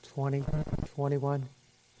 20, 21.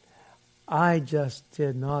 I just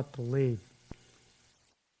did not believe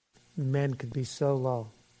men could be so low.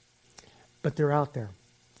 But they're out there.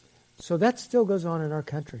 So that still goes on in our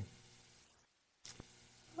country.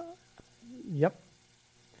 Yep.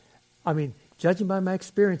 I mean, judging by my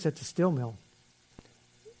experience at the steel mill,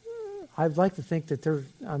 I'd like to think that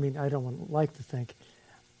I don't like to think.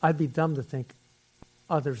 I'd be dumb to think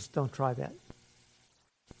others don't try that,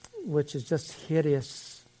 which is just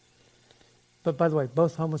hideous. But by the way,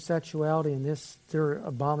 both homosexuality and this, they're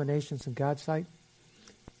abominations in God's sight.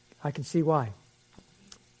 I can see why.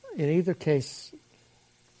 In either case,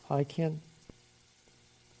 I can't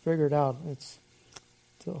figure it out. It's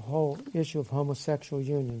the whole issue of homosexual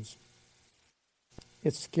unions.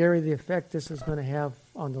 It's scary the effect this is going to have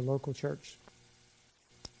on the local church.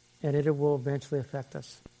 And it will eventually affect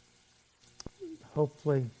us.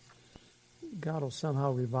 Hopefully, God will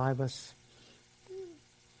somehow revive us.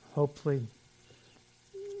 Hopefully,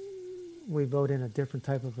 we vote in a different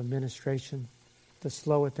type of administration to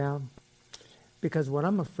slow it down. Because what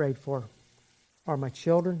I'm afraid for are my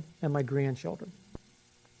children and my grandchildren.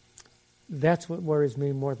 That's what worries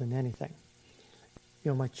me more than anything.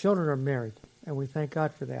 My children are married, and we thank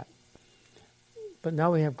God for that. But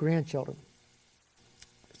now we have grandchildren.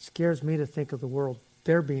 It scares me to think of the world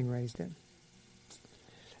they're being raised in.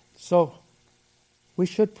 So, we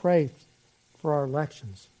should pray for our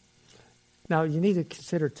elections. Now, you need to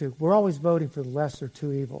consider, too, we're always voting for the lesser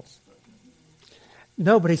two evils.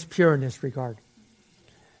 Nobody's pure in this regard.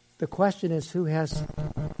 The question is, who has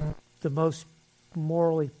the most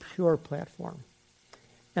morally pure platform?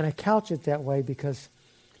 And I couch it that way because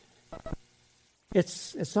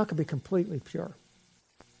it's not going to be completely pure.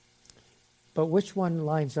 But which one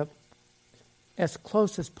lines up as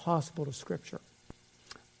close as possible to Scripture?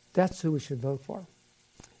 That's who we should vote for.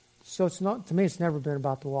 So it's not, to me, it's never been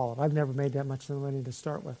about the wallet. I've never made that much money to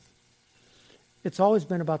start with. It's always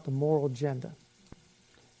been about the moral agenda.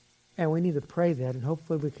 And we need to pray that, and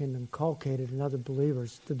hopefully we can inculcate it in other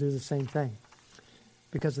believers to do the same thing.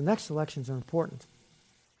 Because the next elections are important.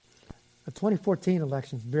 The 2014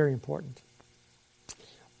 election is very important.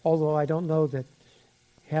 Although I don't know that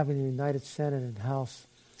having a united Senate and House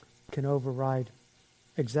can override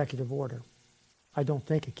executive order. I don't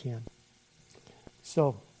think it can.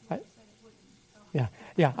 So,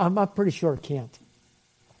 I'm pretty sure it can't.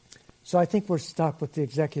 So I think we're stuck with the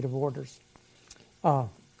executive orders.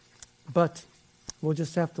 But we'll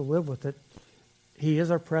just have to live with it. He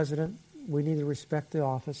is our president. We need to respect the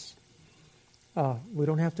office. We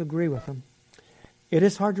don't have to agree with him. It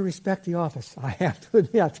is hard to respect the office, I have to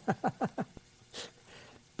admit.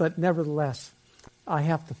 But nevertheless, I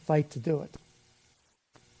have to fight to do it.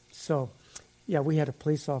 So, yeah, we had a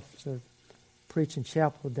police officer preach in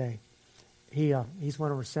chapel today. He's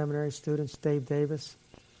one of our seminary students, Dave Davis.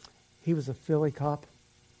 He was a Philly cop,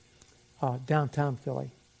 downtown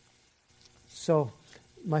Philly. So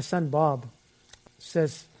my son Bob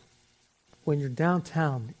says, when you're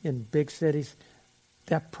downtown in big cities,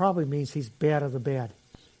 that probably means he's bad of the bad.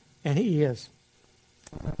 And he is.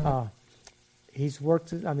 He's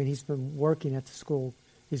been working at the school.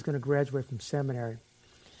 He's going to graduate from seminary.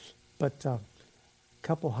 But a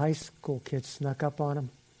couple high school kids snuck up on him.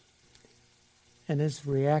 And his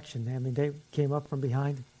reaction, they came up from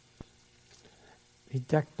behind. He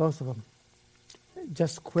decked both of them.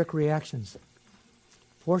 Just quick reactions.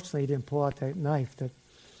 Fortunately, he didn't pull out that knife.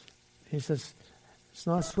 He says, it's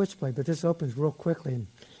not a switchblade, but this opens real quickly, and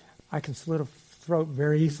I can slit a throat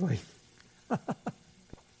very easily.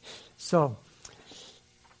 So,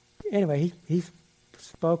 anyway, he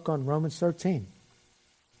spoke on Romans 13.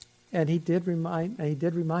 And he did remind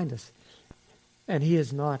us. And he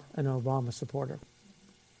is not an Obama supporter.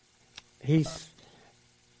 He's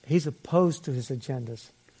opposed to his agendas.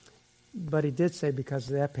 But he did say, because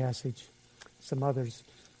of that passage, some others,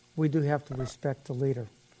 we do have to respect the leader.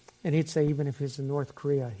 And he'd say even if he's in North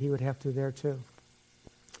Korea, he would have to there too.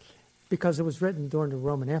 Because it was written during the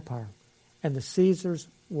Roman Empire. And the Caesars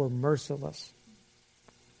were merciless.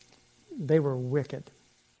 They were wicked.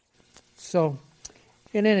 So,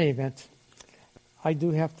 in any event, I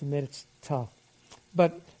do have to admit it's tough.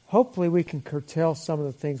 But hopefully we can curtail some of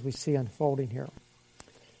the things we see unfolding here.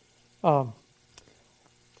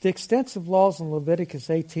 The extensive laws in Leviticus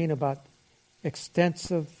 18 about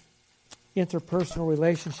extensive interpersonal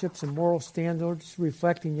relationships and moral standards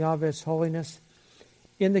reflecting Yahweh's holiness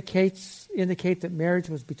indicate that marriage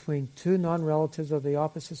was between two non-relatives of the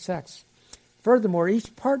opposite sex. Furthermore,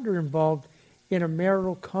 each partner involved in a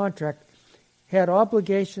marital contract had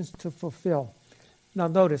obligations to fulfill. Now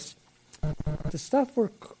notice, the stuff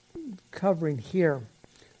we're covering here,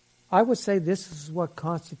 I would say this is what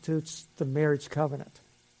constitutes the marriage covenant.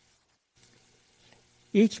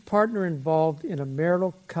 Each partner involved in a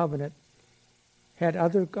marital covenant had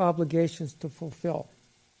other obligations to fulfill.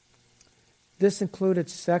 This included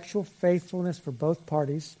sexual faithfulness for both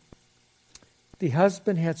parties. The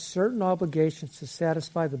husband had certain obligations to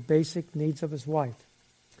satisfy the basic needs of his wife.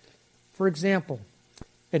 For example,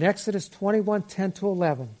 in Exodus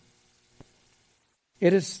 21:10-11,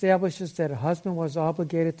 it establishes that a husband was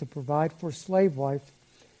obligated to provide for a slave wife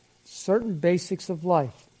certain basics of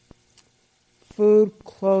life: food,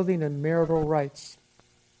 clothing, and marital rights.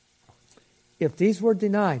 If these were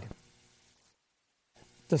denied,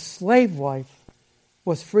 the slave wife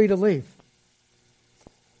was free to leave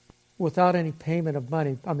without any payment of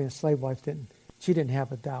money. A slave wife didn't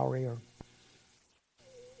have a dowry or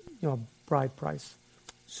bride price.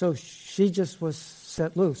 So she just was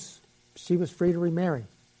set loose. She was free to remarry.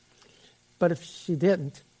 But if she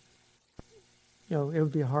didn't, it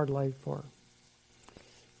would be a hard life for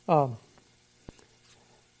her.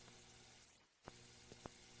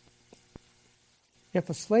 If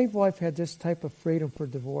a slave wife had this type of freedom for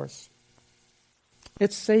divorce,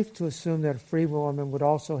 it's safe to assume that a free woman would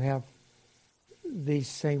also have these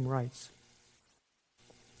same rights.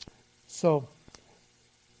 So,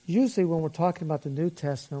 usually when we're talking about the New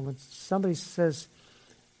Testament, when somebody says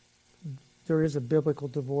there is a biblical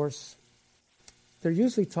divorce, they're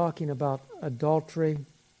usually talking about adultery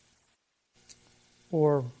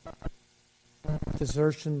or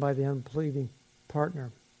desertion by the unbelieving partner.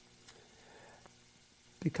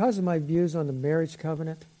 Because of my views on the marriage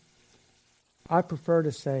covenant, I prefer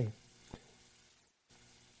to say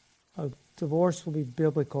a divorce will be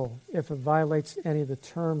biblical if it violates any of the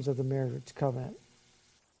terms of the marriage covenant.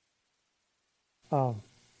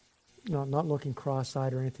 Not looking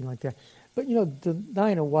cross-eyed or anything like that. But,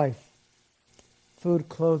 denying a wife food,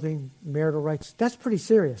 clothing, marital rights, that's pretty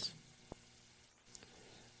serious.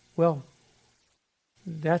 Well,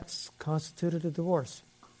 that's constituted a divorce.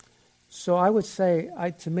 So I would say,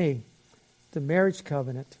 to me, the marriage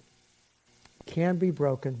covenant can be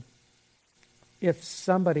broken if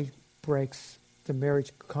somebody breaks the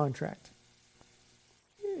marriage contract.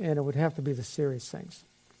 And it would have to be the serious things.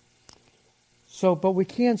 So, but we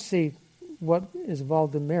can see what is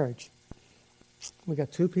involved in marriage. We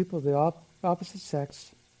got two people of the opposite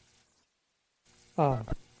sex.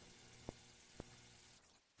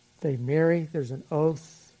 They marry, there's an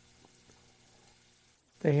oath.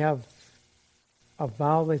 They have a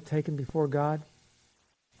vow they've taken before God.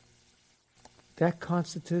 That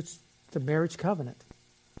constitutes the marriage covenant.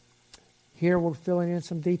 Here we're filling in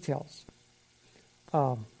some details.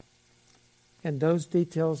 And those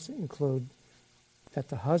details include that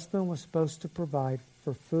the husband was supposed to provide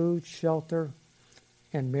for food, shelter,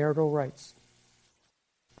 and marital rights.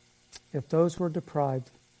 If those were deprived,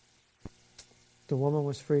 the woman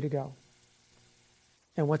was free to go.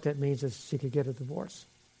 And what that means is she could get a divorce.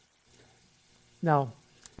 Now,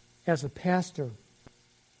 as a pastor,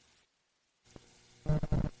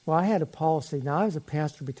 well, I had a policy. Now, I was a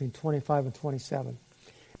pastor between 25 and 27.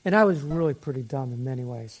 And I was really pretty dumb in many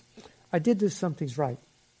ways. I did do some things right.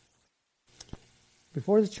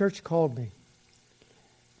 Before the church called me,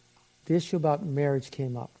 the issue about marriage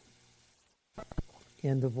came up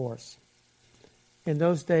and divorce. In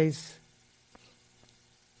those days,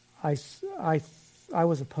 I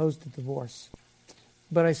was opposed to divorce.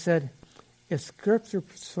 But I said, if Scripture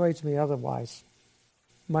persuades me otherwise,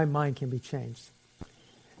 my mind can be changed.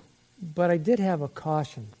 But I did have a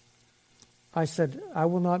caution. I said, I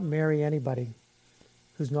will not marry anybody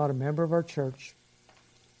who's not a member of our church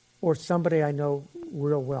or somebody I know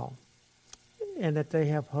real well, and that they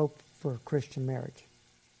have hope for a Christian marriage.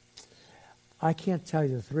 I can't tell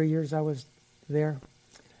you, the 3 years I was there,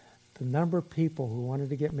 the number of people who wanted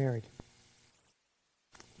to get married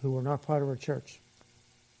who were not part of our church.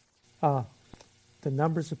 The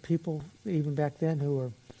numbers of people, even back then, who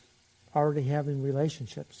were already having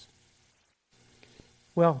relationships.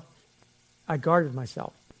 Well, I guarded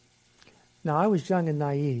myself. Now, I was young and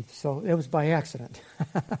naive, so it was by accident.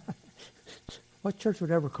 What church would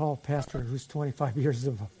ever call a pastor who's 25 years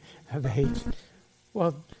of age?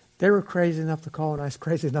 Well, they were crazy enough to call, and I was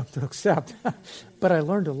crazy enough to accept. But I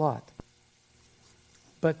learned a lot.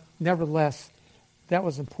 But nevertheless, that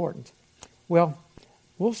was important. Well,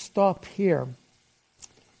 we'll stop here.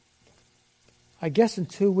 I guess in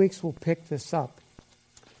 2 weeks we'll pick this up.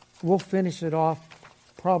 We'll finish it off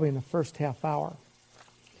probably in the first half hour.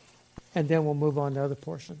 And then we'll move on to other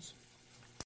portions.